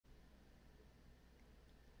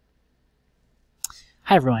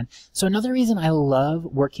Hi everyone. So another reason I love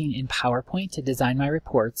working in PowerPoint to design my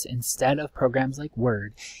reports instead of programs like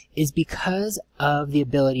Word is because of the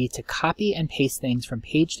ability to copy and paste things from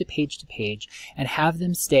page to page to page and have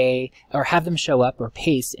them stay or have them show up or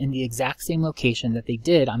paste in the exact same location that they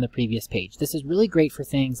did on the previous page. This is really great for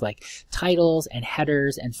things like titles and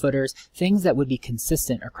headers and footers, things that would be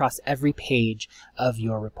consistent across every page of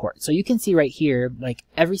your report. So you can see right here, like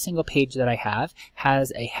every single page that I have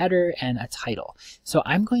has a header and a title. So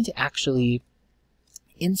I'm going to actually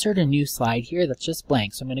insert a new slide here that's just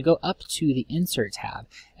blank. So I'm going to go up to the Insert tab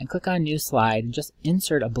and click on New Slide and just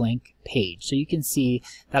insert a blank page. So you can see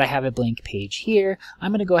that I have a blank page here.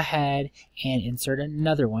 I'm going to go ahead and insert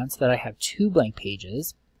another one so that I have two blank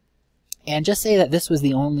pages. And just say that this was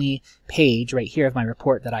the only page right here of my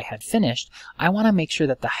report that I had finished. I want to make sure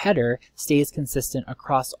that the header stays consistent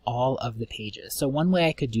across all of the pages. So one way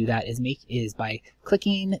I could do that is by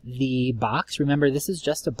clicking the box. Remember, this is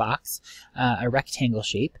just a box, a rectangle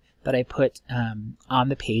shape that I put on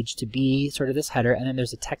the page to be sort of this header, and then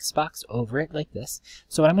there's a text box over it like this.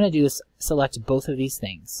 So what I'm going to do is select both of these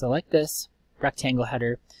things. Select this rectangle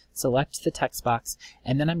header, select the text box,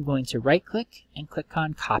 and then I'm going to right click and click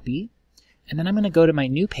on Copy. And then I'm going to go to my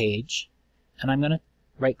new page, and I'm going to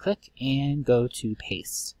right click and go to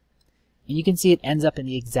Paste. And you can see it ends up in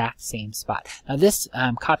the exact same spot. Now this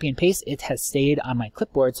copy and paste, it has stayed on my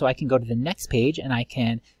clipboard, so I can go to the next page and I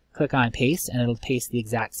can click on Paste and it'll paste the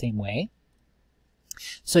exact same way.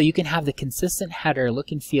 So you can have the consistent header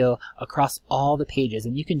look and feel across all the pages,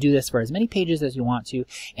 and you can do this for as many pages as you want to,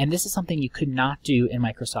 and this is something you could not do in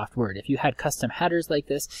Microsoft Word. If you had custom headers like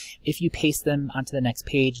this, if you paste them onto the next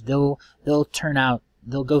page, they'll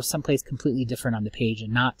go someplace completely different on the page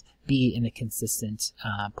and not be in a consistent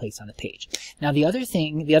place on the page. Now the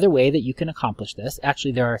other way that you can accomplish this,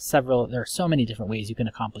 actually there are so many different ways you can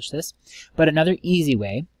accomplish this, but another easy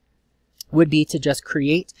way would be to just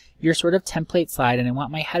create your sort of template slide, and I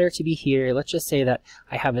want my header to be here. Let's just say that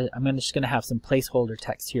I'm just going to have some placeholder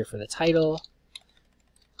text here for the title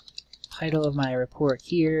of my report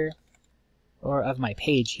here, or of my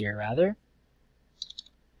page here rather.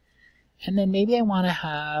 And then maybe I want to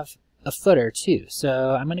have a footer too.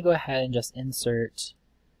 So I'm going to go ahead and just insert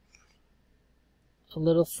a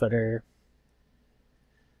little footer.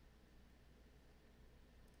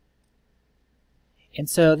 And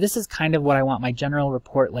so this is kind of what I want my general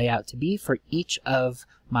report layout to be for each of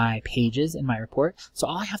my pages in my report. So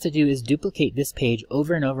all I have to do is duplicate this page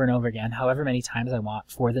over and over and over again, however many times I want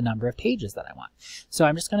for the number of pages that I want. So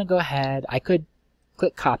I'm just going to go ahead, I could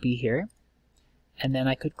click copy here, and then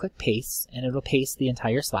I could click paste, and it'll paste the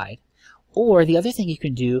entire slide. Or the other thing you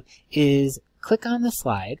can do is click on the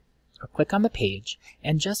slide, or click on the page,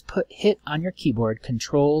 and just hit on your keyboard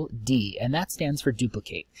Control D, and that stands for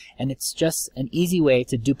duplicate. And it's just an easy way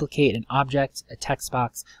to duplicate an object, a text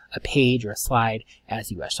box, a page, or a slide as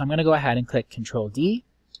you wish. So I'm going to go ahead and click Control D,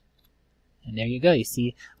 and there you go. You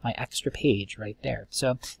see my extra page right there.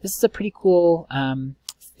 So this is a pretty cool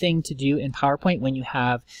thing to do in PowerPoint when you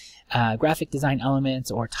have graphic design elements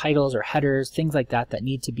or titles or headers, things like that that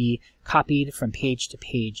need to be copied from page to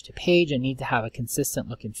page to page and need to have a consistent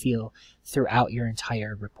look and feel throughout your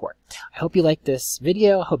entire report. I hope you liked this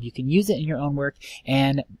video. I hope you can use it in your own work,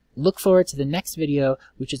 and look forward to the next video,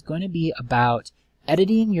 which is going to be about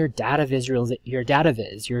editing your data visuals, your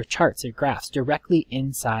charts, your graphs directly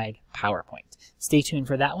inside PowerPoint. Stay tuned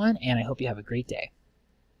for that one, and I hope you have a great day.